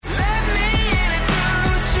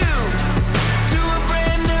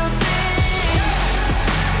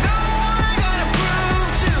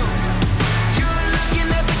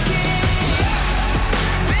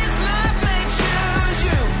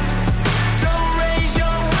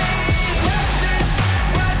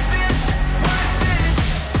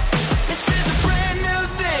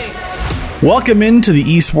Welcome into the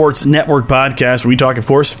Esports Network podcast, where we talk, of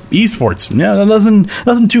course, esports. Yeah,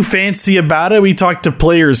 nothing too fancy about it. We talk to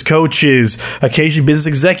players, coaches, occasionally business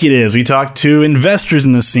executives. We talk to investors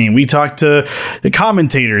in the scene. We talk to the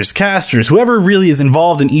commentators, casters, whoever really is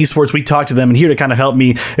involved in esports. We talk to them, and here to kind of help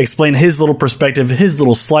me explain his little perspective, his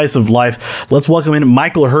little slice of life. Let's welcome in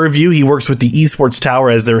Michael Herview. He works with the Esports Tower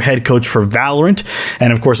as their head coach for Valorant,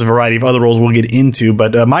 and of course, a variety of other roles we'll get into.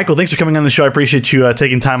 But Michael, thanks for coming on the show. I appreciate you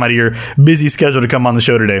taking time out of your busy schedule to come on the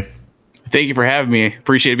show today. Thank you for having me.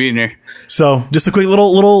 Appreciate being here. So, just a quick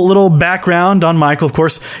little background on Michael. Of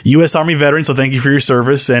course, U.S. Army veteran, so thank you for your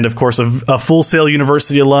service. And, of course, a Full Sail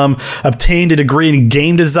University alum, obtained a degree in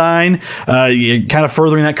game design, kind of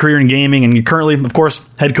furthering that career in gaming. And you're currently, of course,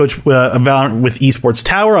 head coach of Valorant with Esports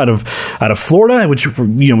Tower out of Florida, which,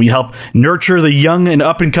 we help nurture the young and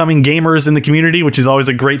up-and-coming gamers in the community, which is always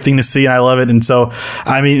a great thing to see, and I love it. And so,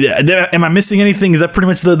 I mean, am I missing anything? Is that pretty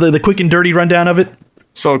much the quick and dirty rundown of it?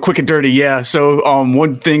 So quick and dirty, yeah. So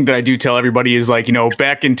one thing that I do tell everybody is, like,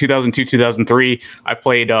 back in 2002, 2003, I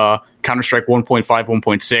played Counter-Strike 1.5,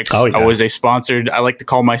 1.6. Oh, yeah. I was I like to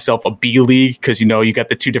call myself a B League, because, you got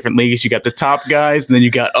the two different leagues. You got the top guys, and then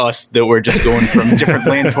you got us that were just going from different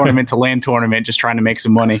LAN tournament to LAN tournament, just trying to make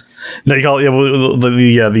some money. No, you call it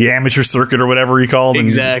the amateur circuit or whatever you call it.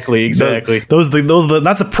 Exactly. Those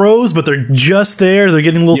not the pros, but they're just there. They're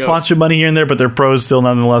getting a little sponsorship money here and there, but they're pros still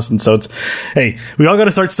nonetheless. And so we all got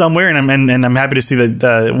to start somewhere, and I'm happy to see that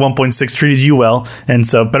 1.6 treated you well, and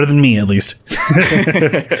so better than me at least.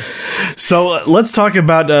 So let's talk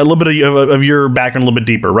about a little bit of your background a little bit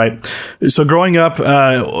deeper, right? So growing up,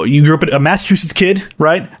 you grew up a Massachusetts kid,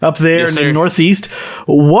 right? Up there in the Northeast.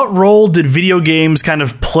 What role did video games kind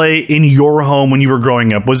of play in your home when you were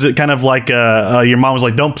growing up? Was it kind of like your mom was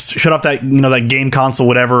like, don't shut off that, that game console,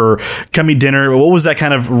 whatever, or come eat dinner? What was that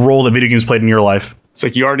kind of role that video games played in your life? It's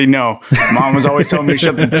like, you already know. Mom was always telling me to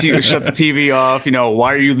shut the TV off.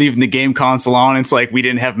 Why are you leaving the game console on? It's like, we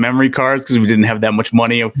didn't have memory cards because we didn't have that much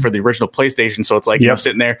money for the original PlayStation. So it's like,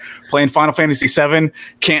 sitting there playing Final Fantasy VII,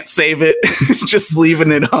 can't save it, just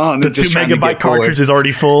leaving it on. The 2 megabyte cartridge is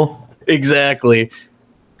already full. Exactly.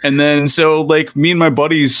 And then, so, like, me and my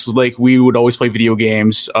buddies, like, we would always play video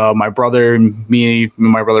games. My brother and me and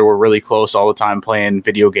my brother were really close all the time playing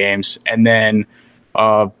video games. And then,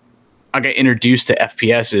 I got introduced to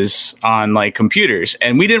FPSs on, like, computers,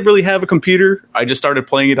 and we didn't really have a computer. I just started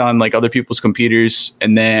playing it on, like, other people's computers.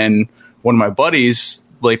 And then one of my buddies,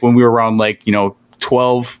 like, when we were around, like,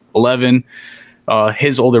 12, 11,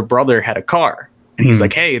 his older brother had a car, and he's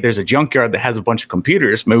like, hey, there's a junkyard that has a bunch of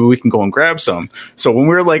computers. Maybe we can go and grab some. So when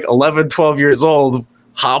we were like 11, 12 years old,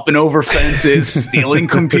 hopping over fences, stealing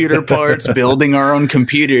computer parts, building our own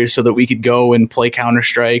computers so that we could go and play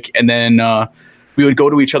Counter-Strike. And then, we would go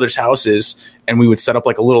to each other's houses, and we would set up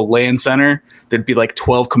like a little LAN center. There'd be like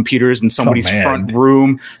 12 computers in somebody's front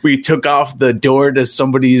room. We took off the door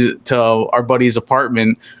to our buddy's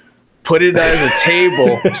apartment, put it as a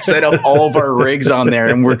table, set up all of our rigs on there,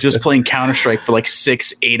 and we're just playing Counter-Strike for like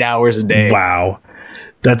 6-8 hours a day. Wow.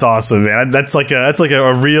 That's awesome, man. That's like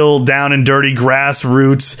a real down and dirty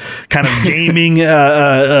grassroots kind of gaming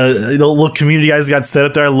little community you guys got set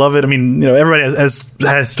up there. I love it. I mean, everybody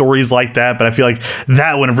has stories like that, but I feel like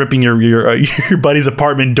that one of ripping your buddy's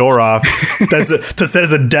apartment door off to set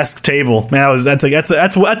as a desk table, man, that's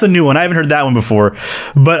a new one. I haven't heard that one before.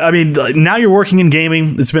 But I mean, now you're working in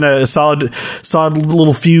gaming. It's been a solid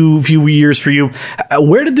little few years for you.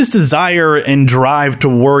 Where did this desire and drive to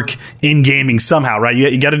work in gaming somehow,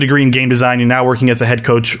 right? You got a degree in game design. You're now working as a head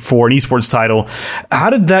coach for an esports title. How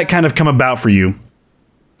did that kind of come about for you?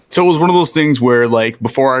 So it was one of those things where, like,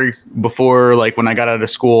 before like when I got out of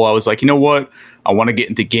school, I was like, you know what? I want to get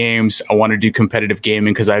into games. I want to do competitive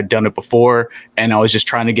gaming because I had done it before, and I was just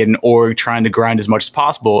trying to get an org, trying to grind as much as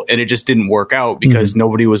possible, and it just didn't work out because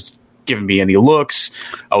nobody was giving me any looks.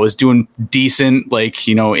 I was doing decent, like,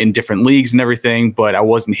 in different leagues and everything, but I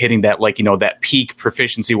wasn't hitting that, like, that peak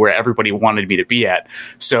proficiency where everybody wanted me to be at.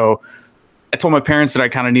 So I told my parents that I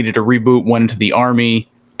kind of needed to reboot, went into the Army.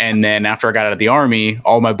 And then after I got out of the Army,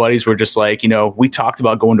 all my buddies were just like, we talked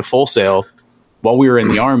about going to Full Sail while we were in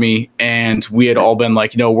the Army, and we had all been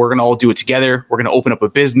like, we're going to all do it together. We're going to open up a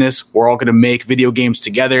business. We're all going to make video games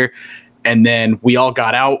together. And then we all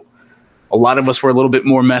got out. A lot of us were a little bit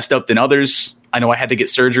more messed up than others. I know I had to get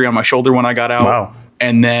surgery on my shoulder when I got out. Wow.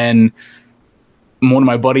 And then one of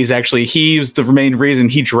my buddies, actually, he was the main reason.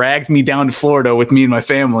 He dragged me down to Florida with me and my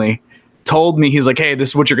family, told me, he's like, hey, this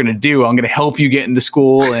is what you're going to do. I'm going to help you get into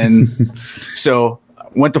school. And so I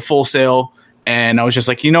went to Full Sail, and I was just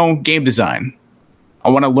like, game design. I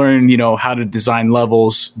want to learn, you know, how to design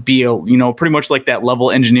levels, be a, you know, pretty much like that level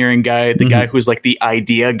engineering guy, the guy who's like the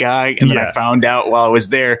idea guy. And then I found out while I was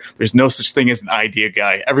there's no such thing as an idea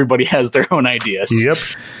guy. Everybody has their own ideas. Yep.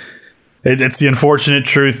 It's the unfortunate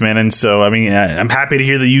truth, man. And so, I mean, I'm happy to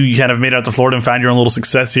hear that you kind of made it out to Florida and found your own little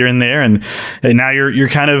success here and there. And now you're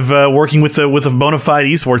kind of working with a bona fide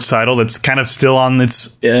esports title that's kind of still on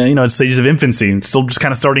its, its stages of infancy. It's still just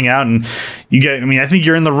kind of starting out. And I think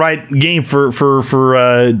you're in the right game for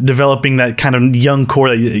developing that kind of young core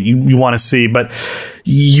that you want to see. But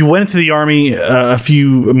you went into the Army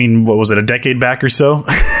what was it, a decade back or so?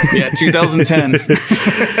 Yeah, 2010.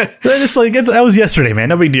 That was yesterday, man.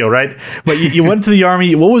 No big deal, right? But you went to the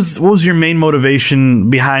Army. What was your main motivation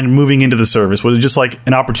behind moving into the service? Was it just like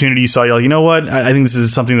an opportunity you saw? You're like, you know what? I think this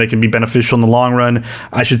is something that could be beneficial in the long run.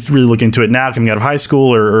 I should really look into it now, coming out of high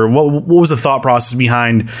school, or what was the thought process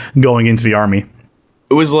behind going into the Army?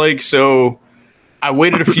 It was like, so I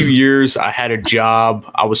waited a few years. I had a job.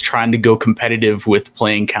 I was trying to go competitive with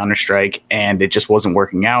playing Counter-Strike, and it just wasn't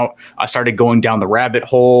working out. I started going down the rabbit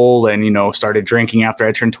hole and, started drinking after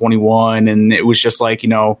I turned 21. And it was just like,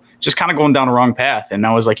 just kind of going down the wrong path. And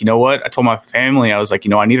I was like, you know what? I told my family, I was like,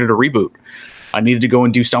 I needed a reboot. I needed to go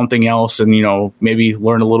and do something else and, maybe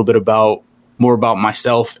learn a little bit more about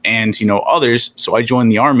myself and, others. So I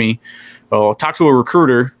joined the Army. Well, talked to a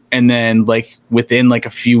recruiter. And then within a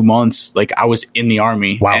few months, I was in the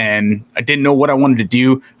Army. Wow. And I didn't know what I wanted to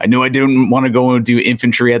do. I knew I didn't want to go and do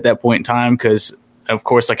infantry at that point in time because, of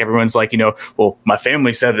course, everyone's well, my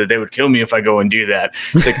family said that they would kill me if I go and do that.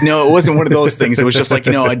 It's no, it wasn't one of those things. It was just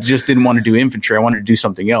I just didn't want to do infantry. I wanted to do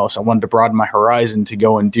something else. I wanted to broaden my horizon to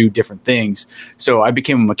go and do different things. So I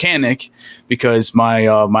became a mechanic because my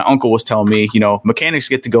uncle was telling me, mechanics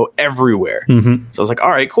get to go everywhere. Mm-hmm. So I was like,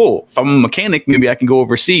 all right, cool. If I'm a mechanic, maybe I can go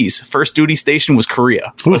overseas. First duty station was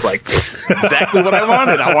Korea. I was like, exactly what I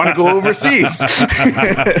wanted. I want to go overseas.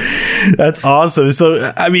 That's awesome.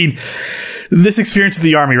 So, I mean, this experience with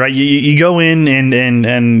the Army, right? You go in and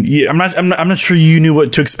I'm not sure you knew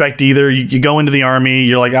what to expect either. You go into the Army,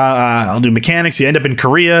 you're like, I'll do mechanics. You end up in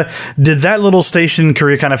Korea. Did that little station in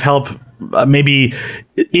Korea kind of help maybe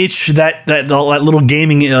itch that little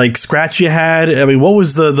gaming scratch you had? I mean, what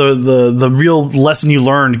was the real lesson you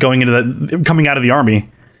learned coming out of the Army?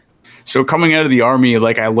 So coming out of the Army,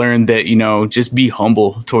 I learned that, just be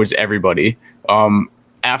humble towards everybody.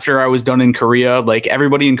 After I was done in Korea,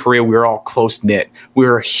 everybody in Korea, we were all close knit. We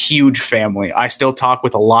were a huge family. I still talk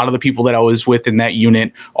with a lot of the people that I was with in that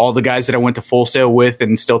unit, all the guys that I went to Full Sail with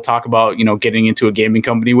and still talk about, getting into a gaming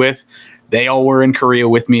company with. They all were in Korea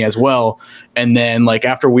with me as well. And then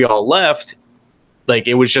after we all left,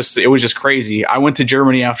 it was just crazy. I went to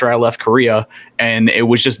Germany after I left Korea and it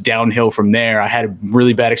was just downhill from there. I had a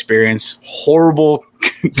really bad experience, horrible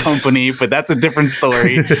company, but that's a different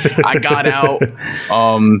story. I got out,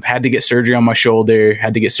 had to get surgery on my shoulder,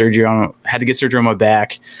 had to get surgery on my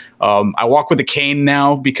back. I walk with a cane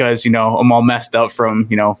now because, I'm all messed up from,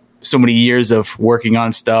 so many years of working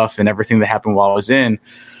on stuff and everything that happened while I was in.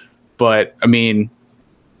 But I mean,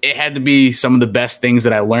 it had to be some of the best things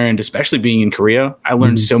that I learned, especially being in Korea. I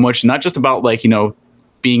learned so much, not just about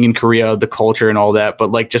being in Korea, the culture and all that,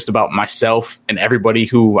 but just about myself and everybody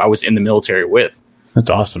who I was in the military with. That's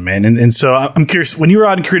awesome, man. And so I'm curious, when you were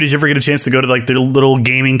out in Korea, did you ever get a chance to go to the little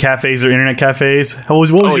gaming cafes or internet cafes? What was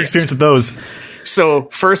your experience with those? So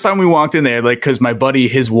first time we walked in there, because my buddy,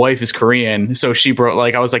 his wife is Korean. So she brought,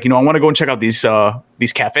 I was like, I want to go and check out these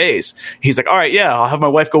cafes. He's like, all right, yeah, I'll have my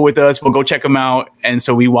wife go with us. We'll go check them out. And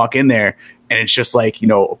so we walk in there and it's just a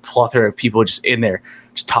plethora of people just in there,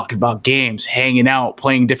 just talking about games, hanging out,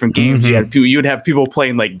 playing different games. Mm-hmm. You would have people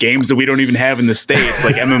playing games that we don't even have in the States,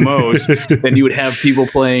 like MMOs. Then you would have people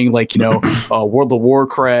playing World of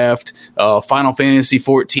Warcraft, Final Fantasy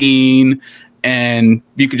 14. And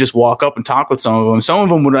you could just walk up and talk with some of them. Some of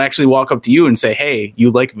them would actually walk up to you and say, hey,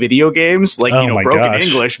 you like video games? Broken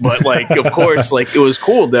English. But of course, it was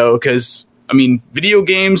cool though. Cause I mean, video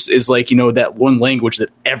games is that one language that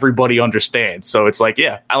everybody understands. So it's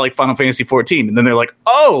yeah, I like Final Fantasy 14. And then they're like,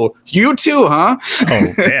 oh, you too, huh?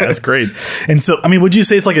 Oh, yeah, that's great. And so, I mean, would you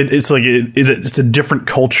say it's a different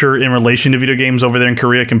culture in relation to video games over there in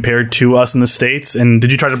Korea compared to us in the States? And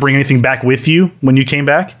did you try to bring anything back with you when you came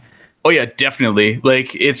back? Oh, yeah, definitely.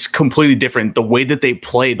 It's completely different. The way that they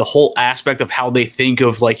play, the whole aspect of how they think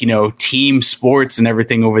of, team sports and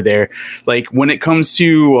everything over there. When it comes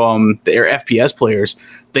to their FPS players,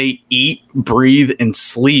 they eat, breathe, and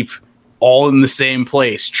sleep all in the same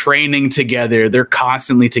place, training together. They're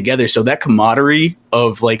constantly together. So that camaraderie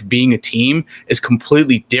of, being a team is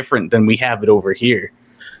completely different than we have it over here.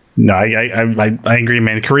 No, I agree,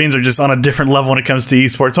 man. Koreans are just on a different level when it comes to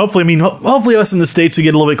esports. Hopefully us in the States we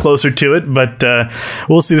get a little bit closer to it, but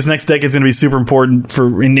we'll see. This next decade is going to be super important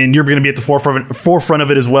and you're going to be at the forefront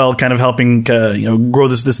of it as well, kind of helping grow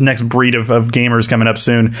this next breed of gamers coming up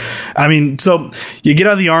soon. I mean, so you get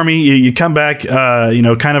out of the Army, you come back,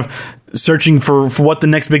 kind of searching for what the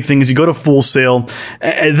next big thing is. You go to Full Sail.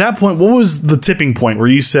 At that point, what was the tipping point where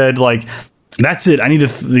you said, like, that's it, I need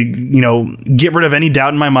to get rid of any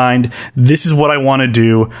doubt in my mind. This is what I want to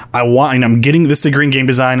do. I'm getting this degree in game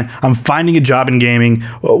design. I'm finding a job in gaming.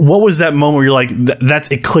 What was that moment where you're like,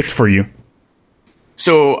 it clicked for you?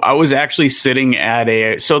 So I was actually sitting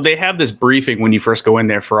so they have this briefing when you first go in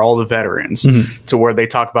there for all the veterans, to where they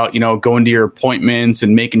talk about, going to your appointments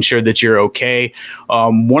and making sure that you're okay.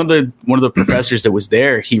 One of the professors that was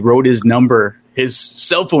there, he wrote his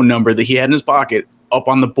cell phone number that he had in his pocket up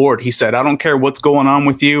on the board. He said, I don't care what's going on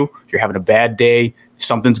with you. You're having a bad day.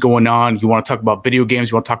 Something's going on. You want to talk about video games.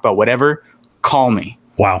 You want to talk about whatever. Call me.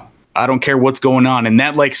 Wow. I don't care what's going on. And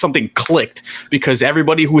that, like, something clicked, because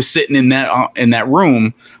everybody who was sitting in that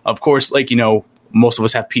room, of course, like, most of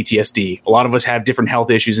us have PTSD. A lot of us have different health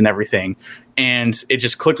issues and everything. And it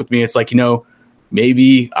just clicked with me. It's like,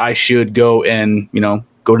 maybe I should go and,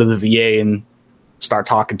 go to the VA and start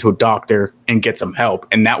talking to a doctor and get some help.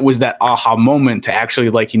 And that was that aha moment to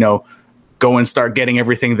actually, like, go and start getting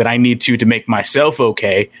everything that I need to make myself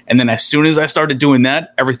okay. And then as soon as I started doing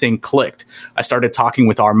that, everything clicked. I started talking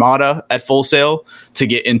with Armada at Full Sail to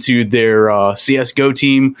get into their CSGO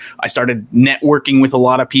team. I started networking with a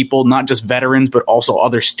lot of people, not just veterans, but also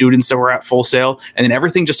other students that were at Full Sail. And then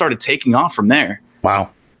everything just started taking off from there.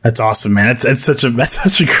 Wow. That's awesome, man. That's such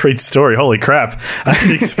a great story. Holy crap! I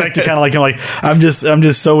didn't expect to kind of like I'm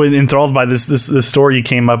just so enthralled by this story you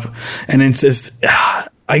came up, and it's just,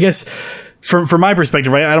 I guess from my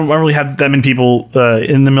perspective, right? I don't really have that many people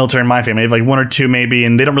in the military in my family. I have like one or two maybe,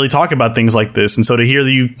 and they don't really talk about things like this. And so to hear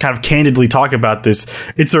that you kind of candidly talk about this,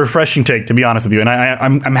 it's a refreshing take, to be honest with you. And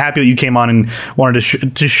I'm happy that you came on and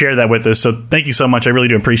wanted to share that with us. So thank you so much. I really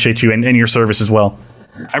do appreciate you and your service as well.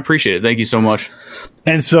 I appreciate it. Thank you so much.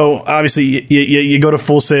 And so, obviously, you go to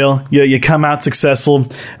Full Sail, you come out successful.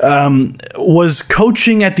 Was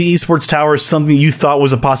coaching at the Esports Tower something you thought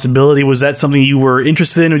was a possibility? Was that something you were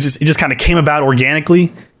interested in? It just kind of came about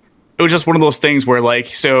organically? It was just one of those things where, like,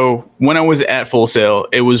 so when I was at Full Sail,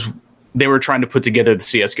 they were trying to put together the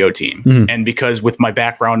CSGO team. Mm-hmm. And because with my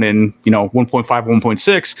background in, 1.5,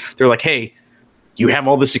 1.6, they're like, hey, you have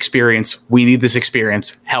all this experience. We need this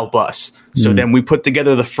experience. Help us. So then we put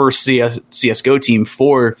together the first CSGO team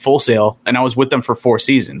for Full Sail, and I was with them for 4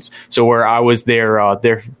 seasons. So where I was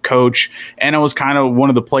their coach, and I was kind of one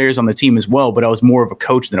of the players on the team as well, but I was more of a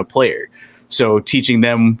coach than a player. So teaching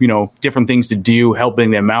them, different things to do,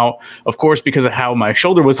 helping them out. Of course, because of how my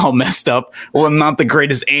shoulder was all messed up, well, I'm not the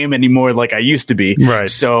greatest aim anymore like I used to be. Right.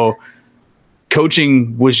 So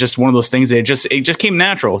coaching was just one of those things that it just came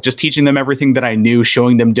natural, just teaching them everything that I knew,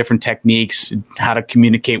 showing them different techniques, how to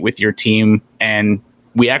communicate with your team. And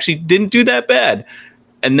we actually didn't do that bad.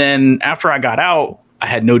 And then after I got out, I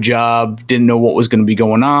had no job, didn't know what was going to be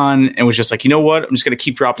going on, and was just like, you know what? I'm just going to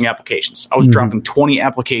keep dropping applications. I was dropping 20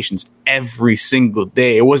 applications every single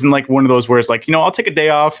day. It wasn't like one of those where it's like, I'll take a day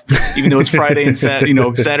off, even though it's Friday and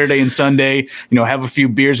Saturday and Sunday, have a few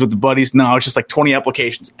beers with the buddies. No, it's just like 20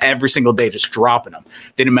 applications every single day, just dropping them.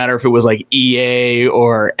 Didn't matter if it was like EA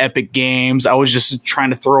or Epic Games. I was just trying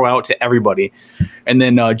to throw out to everybody. And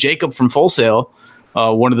then Jacob from Full Sail,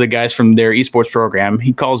 one of the guys from their esports program,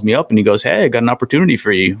 he calls me up and he goes, hey, I got an opportunity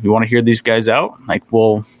for you. You want to hear these guys out? I'm like,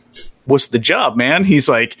 well, what's the job, man? He's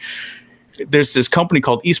like, there's this company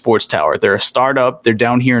called Esports Tower. They're a startup. They're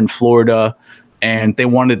down here in Florida, and they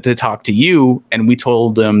wanted to talk to you. And we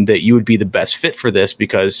told them that you would be the best fit for this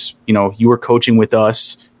because, you were coaching with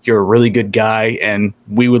us. You're a really good guy, and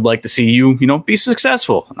we would like to see you, be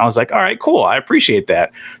successful. And I was like, all right, cool. I appreciate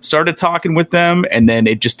that. Started talking with them, and then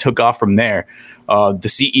it just took off from there. The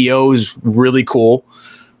CEO is really cool.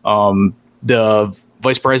 The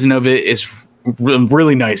vice president of it is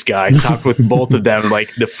really nice guy. I talked with both of them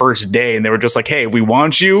like the first day, and they were just like, hey, we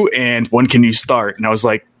want you, and when can you start? And I was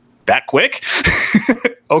like, that quick?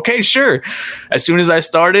 Okay, sure. As soon as I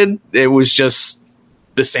started, it was just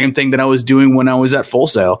the same thing that I was doing when I was at Full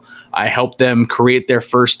Sail. I helped them create their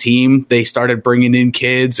first team. They started bringing in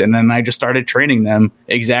kids, and then I just started training them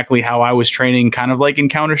exactly how I was training kind of like in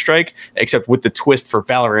Counter-Strike, except with the twist for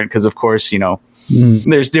Valorant, because of course,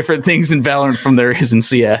 there's different things in Valorant from there is in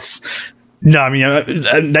CS. No, I mean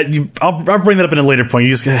I'll bring that up in a later point.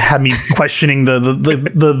 You just had me questioning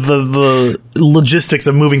the logistics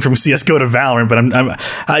of moving from CS:GO to Valorant.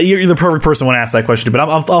 But you're the perfect person to ask that question. But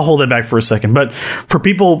I'll hold that back for a second. But for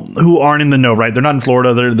people who aren't in the know, right? They're not in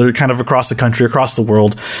Florida. They're kind of across the country, across the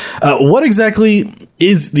world. What exactly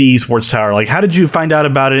is the Esports Tower? Like, how did you find out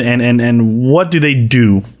about it, and what do they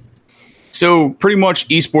do? So pretty much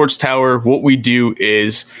Esports Tower, what we do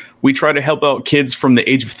is we try to help out kids from the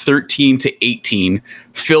age of 13 to 18,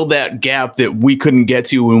 fill that gap that we couldn't get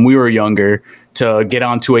to when we were younger, to get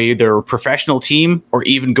onto either a professional team or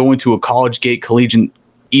even go into a College Gate collegiate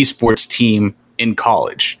esports team in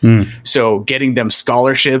college. So getting them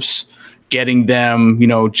scholarships, getting them,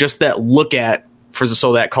 just that look at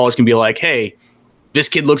so that college can be like, hey, this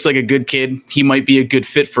kid looks like a good kid. He might be a good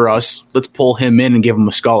fit for us. Let's pull him in and give him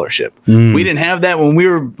a scholarship. We didn't have that when we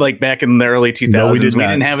were like back in the early 2000s. No, we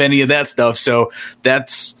didn't have any of that stuff. So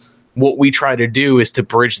that's what we try to do, is to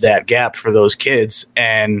bridge that gap for those kids.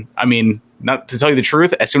 And I mean, not to tell you the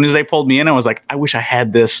truth, as soon as they pulled me in, I was like, I wish I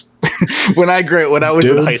had this when I was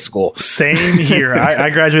in high school. Same here. I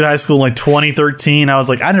graduated high school in like 2013. I was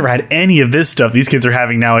like, I never had any of this stuff these kids are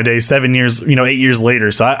having nowadays, 7 years, 8 years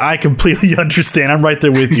later. So I completely understand. I'm right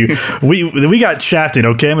there with you. We got shafted.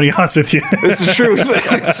 Okay, I'm gonna be honest with you. This is true.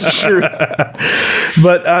 It's true.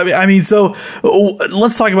 But I mean, so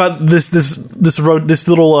let's talk about this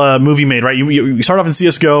little movie made, right? You start off in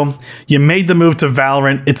CS:GO. You made the move to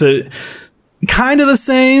Valorant. It's a kind of the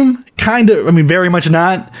same, very much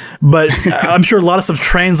not, but I'm sure a lot of stuff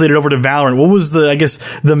translated over to Valorant. What was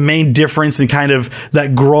the main difference in kind of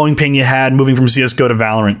that growing pain you had moving from CS:GO to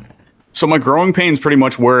Valorant? So my growing pains pretty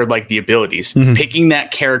much were like the abilities, picking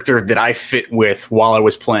that character that I fit with while I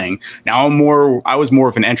was playing. Now I was more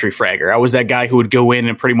of an entry fragger. I was that guy who would go in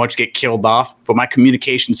and pretty much get killed off, but my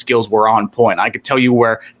communication skills were on point. I could tell you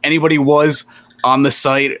where anybody was on the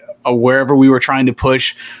site, wherever we were trying to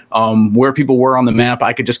push, where people were on the map.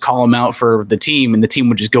 I could just call them out for the team, and the team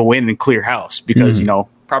would just go in and clear house, because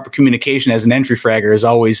proper communication as an entry fragger is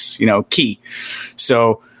always key.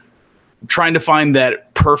 So trying to find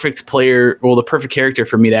that perfect player, or the perfect character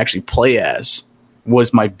for me to actually play as,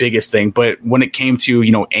 was my biggest thing. But when it came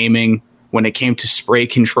to aiming, when it came to spray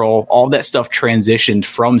control, all that stuff transitioned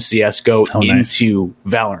from CS:GO into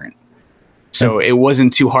Valorant. So it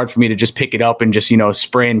wasn't too hard for me to just pick it up and just,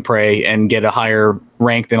 spray and pray and get a higher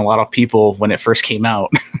rank than a lot of people when it first came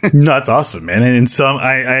out. No, that's awesome, man. And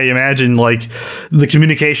I imagine like the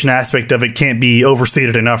communication aspect of it can't be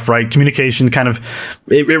overstated enough, right? Communication kind of,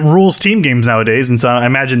 it rules team games nowadays. And so I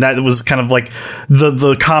imagine that was kind of like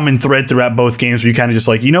the common thread throughout both games, where you kind of just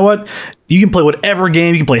like, you know what? You can play whatever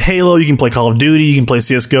game. You can play Halo. You can play Call of Duty. You can play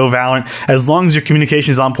CS:GO, Valorant. As long as your communication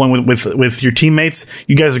is on point with your teammates,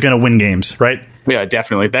 you guys are going to win games, right? Yeah,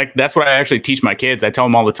 definitely. That's what I actually teach my kids. I tell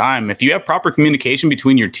them all the time, if you have proper communication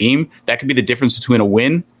between your team, that could be the difference between a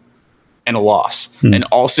win and a loss. And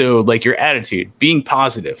also like your attitude, being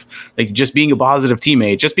positive, like just being a positive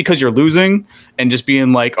teammate. Just because you're losing and just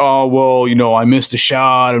being like, oh, well, I missed a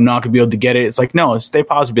shot, I'm not gonna be able to get it. It's like, no, stay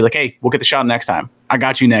positive. Be like, hey, we'll get the shot next time. I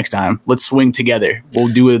got you next time. Let's swing together. We'll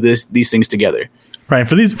do these things together. Right.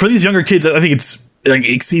 For these younger kids, I think it's like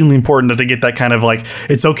exceedingly important that they get that kind of like,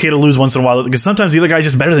 it's okay to lose once in a while, because sometimes the other guy's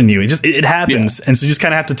just better than you. It happens. Yeah. And so you just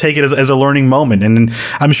kind of have to take it as a learning moment. And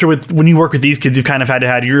I'm sure when you work with these kids, you've kind of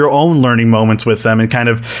had your own learning moments with them and kind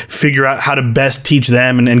of figure out how to best teach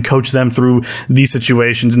them and coach them through these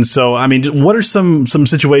situations. And so, I mean, what are some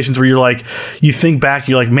situations where you think back,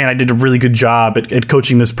 you're like, man, I did a really good job at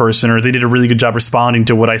coaching this person, or they did a really good job responding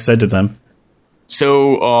to what I said to them?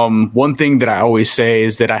 So one thing that I always say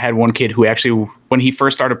is that I had one kid who actually, when he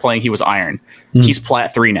first started playing, he was Iron. He's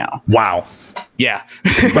Plat 3 now. Wow. Yeah.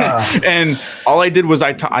 And all I did was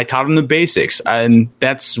I taught him the basics, and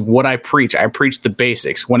that's what I preach. I preach the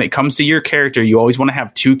basics. When it comes to your character, you always want to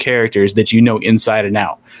have two characters that you know inside and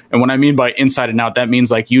out. And what I mean by inside and out, that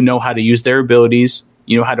means like you know how to use their abilities.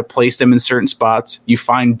 You know how to place them in certain spots. You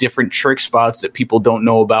find different trick spots that people don't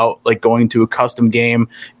know about, like going to a custom game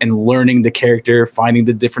and learning the character, finding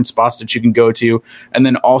the different spots that you can go to. And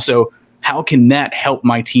then also, how can that help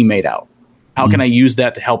my teammate out? How can I use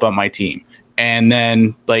that to help out my team? And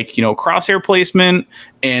then crosshair placement,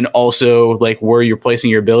 and also like where you're placing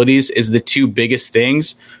your abilities is the two biggest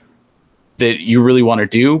things that you really want to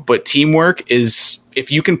do. But teamwork is, if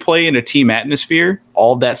you can play in a team atmosphere,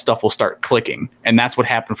 all that stuff will start clicking. And that's what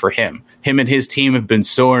happened for him. Him and his team have been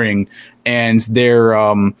soaring, and they're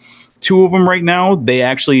two of them right now. They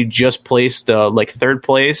actually just placed third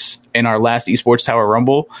place in our last Esports Tower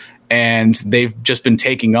Rumble. and they've just been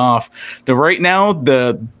taking off. Right now,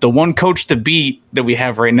 the one coach to beat that we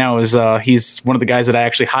have right now is he's one of the guys that I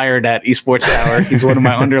actually hired at Esports Tower. He's one of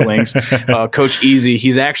my underlings, Coach Easy.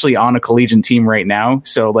 He's actually on a collegiate team right now,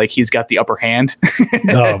 so like he's got the upper hand.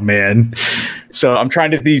 Oh man. So I'm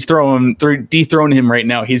trying to dethrone him right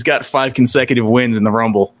now. He's got 5 consecutive wins in the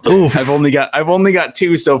Rumble. Oof. I've only got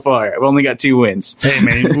 2 so far. I've only got 2 wins. Hey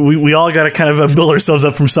man, we all got to kind of build ourselves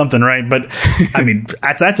up from something, right? But I mean,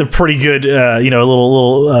 that's a pretty good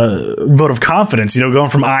little vote of confidence. You know, going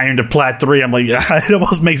from iron to plat 3. I'm like, it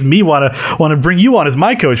almost makes me want to bring you on as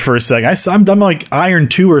my coach for a second. I'm like iron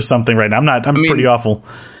 2 or something right now. I'm pretty awful.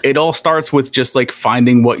 It all starts with just like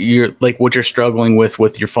finding what you're struggling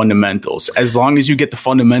with your fundamentals. As long as you get the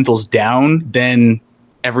fundamentals down, then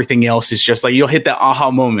everything else is just like you'll hit that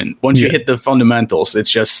aha moment. Once you hit the fundamentals,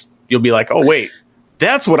 it's just you'll be like, oh wait,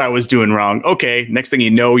 that's what I was doing wrong. Okay, next thing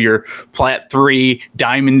you know, you're plat 3,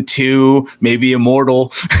 diamond 2, maybe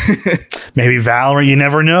immortal. Maybe Valorant, you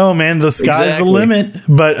never know, man. The sky's the limit.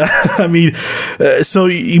 But I mean, so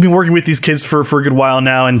you've been working with these kids for a good while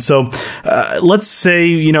now, and so let's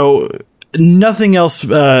say nothing else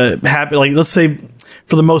happened. Like let's say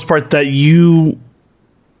for the most part that you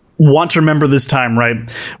want to remember this time, right?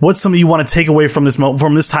 What's something you want to take away from this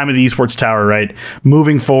time of the Esports Tower, right?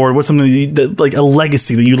 Moving forward, what's something like a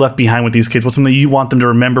legacy that you left behind with these kids? What's something you want them to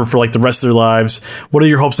remember for like the rest of their lives? What are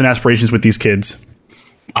your hopes and aspirations with these kids?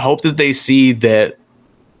 I hope that they see that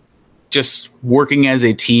just working as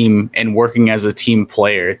a team and working as a team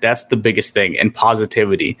player, that's the biggest thing, and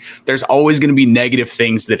positivity. There's always going to be negative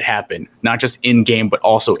things that happen, not just in game, but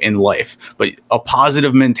also in life. But a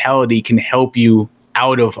positive mentality can help you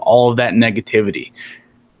out of all of that negativity.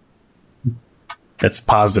 That's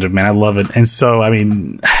positive, man. I love it. And so, I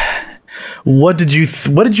mean, what did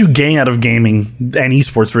you gain out of gaming and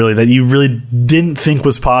esports really that you really didn't think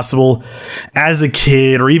was possible as a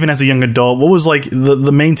kid or even as a young adult? What was like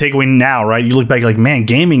the main takeaway now, right? You look back, you're like, man,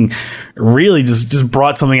 gaming really just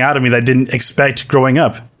brought something out of me that I didn't expect growing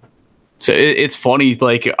up. So it's funny.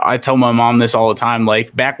 Like I tell my mom this all the time,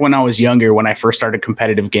 like back when I was younger, when I first started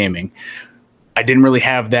competitive gaming, I didn't really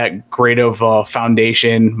have that great of a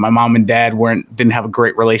foundation. My mom and dad didn't have a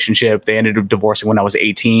great relationship. They ended up divorcing when I was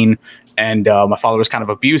 18, and my father was kind of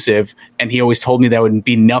abusive. And he always told me that would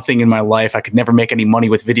be nothing in my life. I could never make any money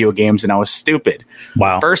with video games, and I was stupid.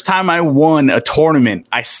 Wow! First time I won a tournament,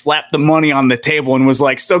 I slapped the money on the table and was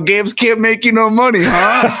like, "So games can't make you no money,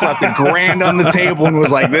 huh?" I slapped the $1,000 on the table and was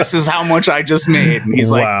like, "This is how much I just made." And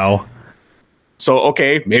he's like, "Wow." So,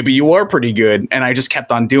 okay, maybe you are pretty good. And I just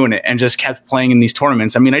kept on doing it and just kept playing in these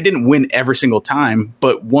tournaments. I mean, I didn't win every single time,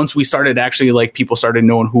 but once we started actually, like, people started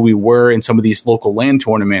knowing who we were in some of these local LAN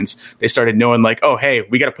tournaments, they started knowing, like, oh, hey,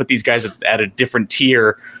 we got to put these guys at a different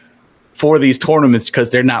tier for these tournaments because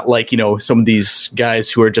they're not like, some of these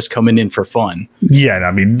guys who are just coming in for fun. Yeah,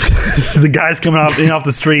 I mean, the guys coming off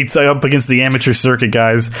the streets up against the amateur circuit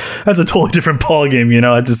guys, that's a totally different ball game.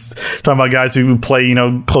 I just talking about guys who play,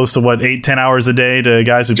 close to 8-10 hours a day to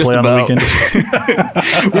guys who just play about. on the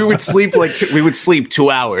weekend. we would sleep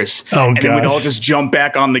 2 hours. Oh, and then we'd all just jump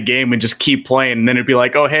back on the game and just keep playing. And then it'd be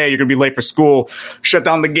like, oh, hey, you're gonna be late for school. Shut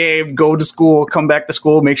down the game, go to school, come back to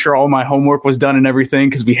school, make sure all my homework was done and everything.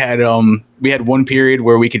 Because we had one period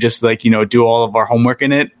where we could just do all of our homework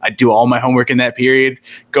in it. I'd do all my homework in that period,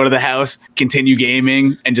 go to the house, continue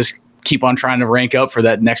gaming, and just keep on trying to rank up for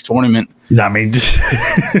that next tournament. I mean,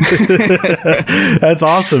 that's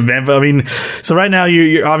awesome, man. But I mean, so right now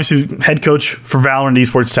you're obviously head coach for Valorant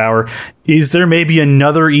Esports Tower. Is there maybe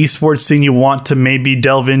another esports thing you want to maybe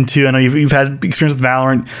delve into? I know you've had experience with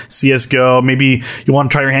Valorant, CSGO. Maybe you want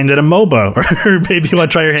to try your hand at a MOBA, or maybe you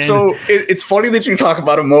want to try your hand. So it's funny that you talk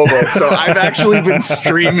about a MOBA. So I've actually been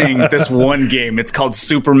streaming this one game. It's called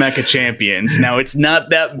Super Mecha Champions. Now it's not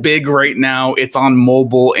that big right now. It's on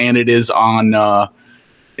mobile and it is on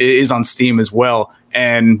Steam as well.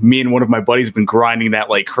 And me and one of my buddies have been grinding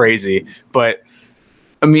that like crazy. But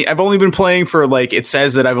I mean, I've only been playing for it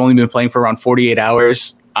says that I've only been playing for around 48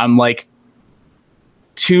 hours. I'm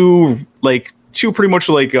two pretty much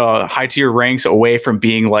high tier ranks away from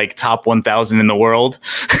being top 1,000 in the world.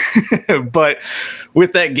 But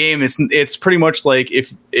with that game, it's pretty much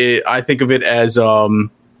I think of it as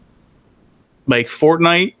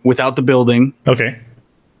Fortnite without the building. Okay.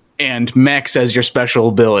 And Mechs as your special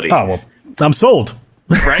ability. Oh, well, I'm sold.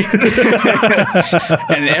 Right?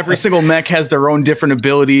 And every single mech has their own different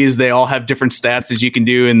abilities. They all have different stats that you can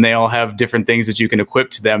do, and they all have different things that you can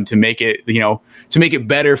equip to them to make it, to make it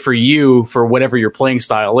better for you for whatever your playing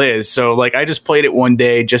style is. So like I just played it one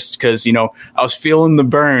day just because, I was feeling the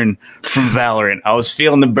burn from Valorant. I was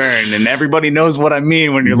feeling the burn, and everybody knows what I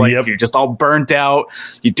mean when you're like, you're just all burnt out.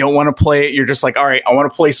 You don't want to play it. You're just like, all right, I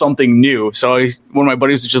want to play something new. So one of my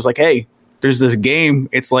buddies was just like, hey, there's this game.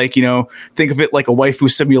 It's like, think of it like a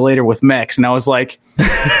waifu simulator with mechs. And I was like,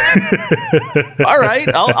 all right,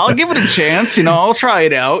 I'll give it a chance. I'll try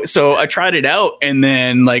it out. So I tried it out, and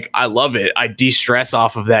then like, I love it. I de-stress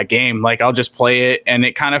off of that game. Like I'll just play it. And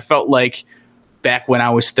it kind of felt like back when I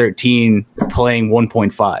was 13 playing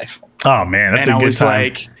 1.5. Oh man, that's a good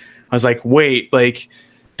time. I was like, wait, like,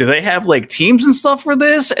 do they have like teams and stuff for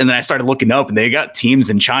this? And then I started looking up, and they got teams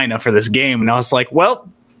in China for this game. And I was like, well,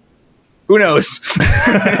 who knows?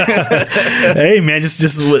 Hey man, just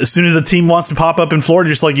as soon as a team wants to pop up in Florida,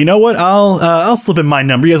 just like, you know what? I'll slip in my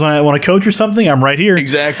number. You guys want to coach or something? I'm right here.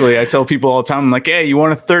 Exactly. I tell people all the time, I'm like, hey, you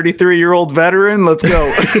want a 33-year-old veteran? Let's go.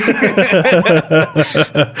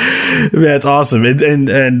 That's awesome.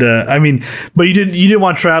 And I mean, but you didn't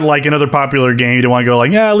want to try out like another popular game. You didn't want to go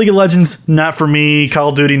like, League of Legends, not for me. Call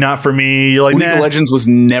of Duty, not for me. You're like, League of Legends was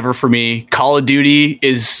never for me. Call of Duty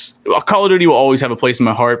will always have a place in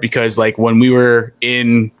my heart, because like when we were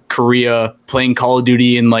in Korea playing Call of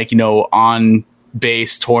Duty in like, on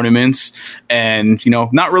base tournaments, and,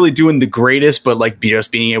 not really doing the greatest, but like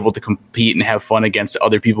just being able to compete and have fun against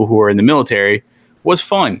other people who are in the military was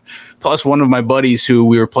fun. Plus one of my buddies who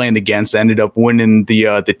we were playing against ended up winning the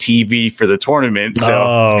TV for the tournament. So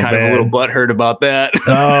I was kind of a little butthurt about that.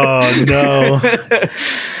 Oh no.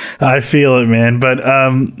 I feel it, man. But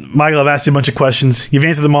Michael, I've asked you a bunch of questions. You've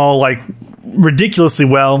answered them all like ridiculously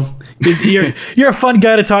well. You're a fun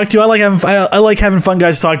guy to talk to. I like having fun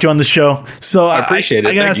guys to talk to on the show. So I appreciate it.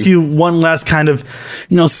 I gotta ask you one last kind of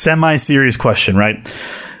semi-serious question, right?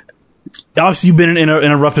 Obviously, you've been in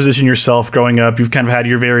a rough position yourself growing up. You've kind of had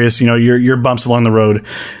your various your bumps along the road.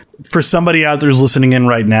 For somebody out there who's listening in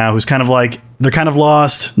right now, who's kind of like, they're kind of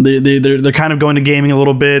lost. They're kind of going to gaming a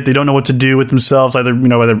little bit. They don't know what to do with themselves. Either,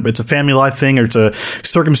 whether it's a family life thing or it's a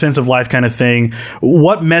circumstance of life kind of thing.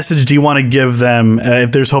 What message do you want to give them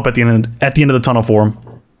if there's hope at the end of the tunnel for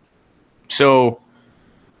them? So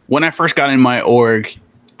when I first got in my org,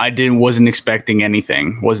 I wasn't expecting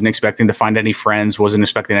anything. Wasn't expecting to find any friends. Wasn't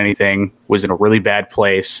expecting anything. Was in a really bad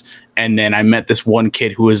place. And then I met this one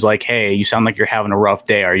kid who was like, hey, you sound like you're having a rough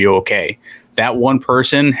day. Are you okay? That one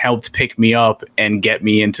person helped pick me up and get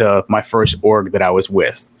me into my first org that I was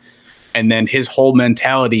with. And then his whole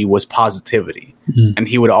mentality was positivity. Mm-hmm. And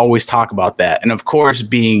he would always talk about that. And of course,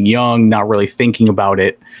 being young, not really thinking about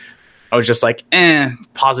it, I was just like,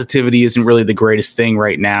 positivity isn't really the greatest thing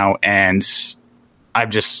right now. And I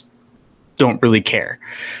just don't really care.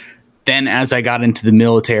 Then as I got into the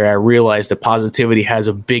military, I realized that positivity has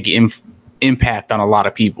a big impact on a lot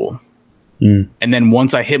of people. Mm. And then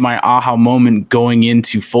once I hit my aha moment going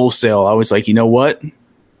into Full Sail, I was like, you know what?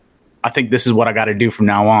 I think this is what I got to do from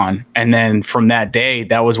now on. And then from that day,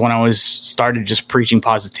 that was when I started just preaching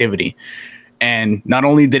positivity. And not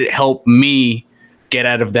only did it help me get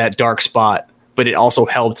out of that dark spot, but it also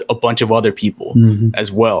helped a bunch of other people as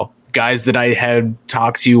well. Guys that I had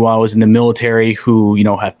talked to while I was in the military who,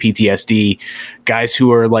 have PTSD, guys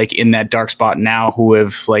who are like in that dark spot now who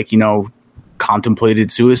have like,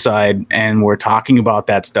 contemplated suicide, and we're talking about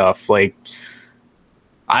that stuff. Like,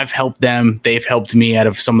 I've helped them. They've helped me out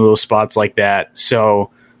of some of those spots like that. So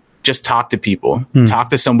just talk to people, talk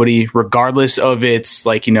to somebody, regardless of it's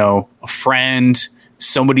like, a friend,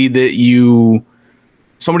 somebody that you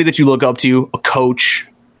look up to, a coach,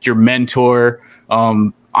 your mentor.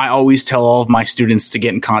 I always tell all of my students to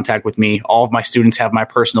get in contact with me. All of my students have my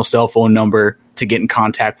personal cell phone number to get in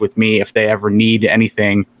contact with me if they ever need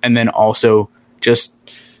anything. And then also just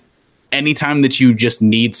anytime that you just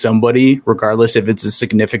need somebody, regardless if it's a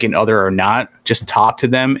significant other or not, just talk to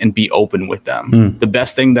them and be open with them. The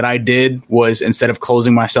best thing that I did was, instead of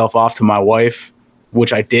closing myself off to my wife,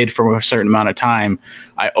 which I did for a certain amount of time,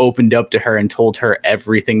 I opened up to her and told her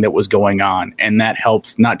everything that was going on. And that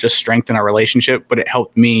helped not just strengthen our relationship, but it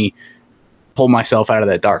helped me pull myself out of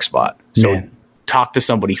that dark spot. So talk to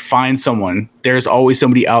somebody, find someone. There's always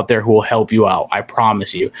somebody out there who will help you out. I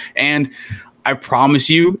promise you. And I promise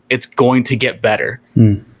you, it's going to get better.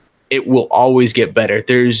 It will always get better.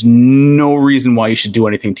 There's no reason why you should do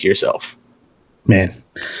anything to yourself. Man,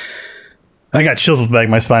 I got chills up the back of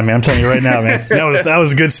my spine, man. I'm telling you right now, man. That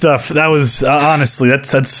was good stuff. That was honestly,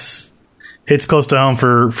 that's hits close to home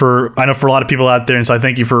for I know for a lot of people out there, and so I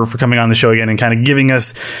thank you for coming on the show again and kind of giving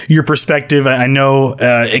us your perspective. I know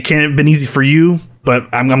it can't have been easy for you, but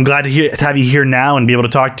I'm glad to have you here now and be able to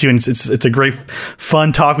talk to you. And it's a great,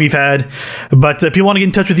 fun talk we've had. But people want to get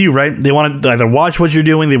in touch with you, right? They want to either watch what you're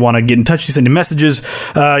doing, they want to get in touch, you send you messages.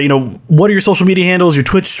 What are your social media handles, your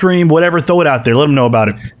Twitch stream, whatever? Throw it out there. Let them know about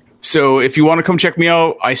it. So if you want to come check me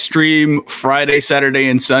out, I stream Friday, Saturday,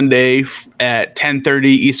 and Sunday at 10:30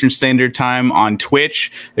 Eastern Standard Time on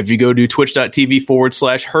Twitch. If you go to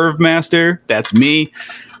twitch.tv/HervMaster, that's me.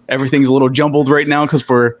 Everything's a little jumbled right now because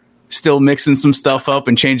we're still mixing some stuff up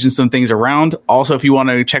and changing some things around. Also, if you want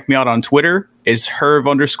to check me out on Twitter, it's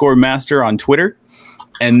Herv_Master on Twitter.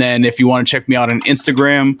 And then if you want to check me out on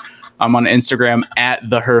Instagram, I'm on Instagram at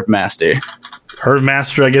the HervMaster.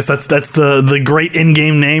 HervMaster, I guess that's the great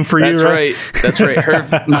in-game name for you, right? That's right.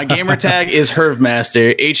 Herv, my gamer tag is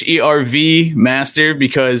HervMaster, HERV Master,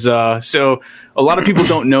 because so a lot of people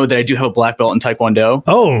don't know that I do have a black belt in Taekwondo.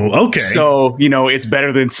 Oh, okay. So, it's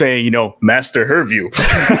better than saying, Master Herview.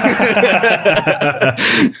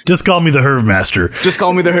 Just call me the HervMaster. Just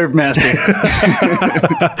call me the HervMaster.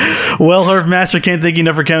 Well, HervMaster, can't thank you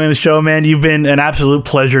enough for coming on the show, man. You've been an absolute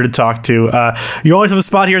pleasure to talk to. You always have a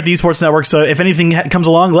spot here at the Esports Network, so if anything comes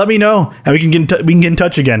along, let me know, and we can get in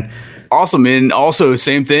touch again. Awesome. And also,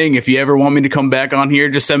 same thing. If you ever want me to come back on here,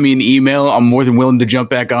 just send me an email. I'm more than willing to jump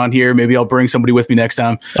back on here. Maybe I'll bring somebody with me next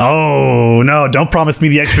time. Oh, no. Don't promise me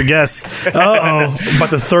the extra guest. Uh-oh. About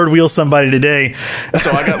to third wheel somebody today.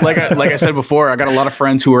 So I got, like I said before, I got a lot of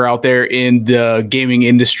friends who are out there in the gaming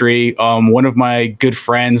industry. One of my good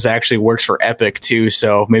friends actually works for Epic too.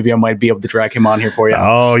 So maybe I might be able to drag him on here for you.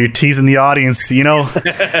 Oh, you're teasing the audience.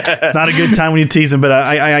 It's not a good time when you tease them, but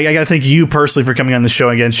I got to thank you personally for coming on the show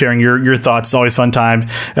again, sharing your thoughts. It's always a fun time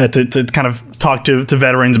to kind of talk to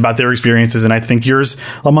veterans about their experiences, and I think yours,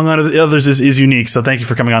 among others, is unique. So thank you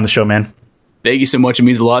for coming on the show, man. Thank you so much. It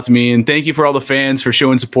means a lot to me, and thank you for all the fans for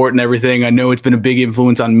showing support and everything. I know it's been a big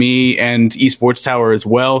influence on me and Esports Tower as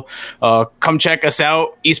well. Come check us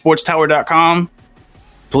out, esportstower.com.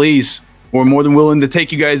 Please. We're more than willing to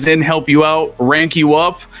take you guys in, help you out, rank you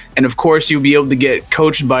up, and of course you'll be able to get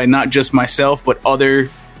coached by not just myself, but other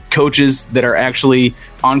coaches that are actually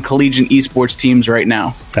on collegiate esports teams right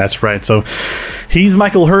now. That's right. So he's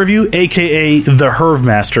Michael Herview, aka the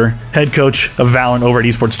HervMaster, head coach of Valorant over at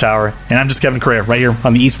Esports Tower, and I'm just Kevin Correa right here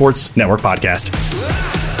on the Esports Network podcast.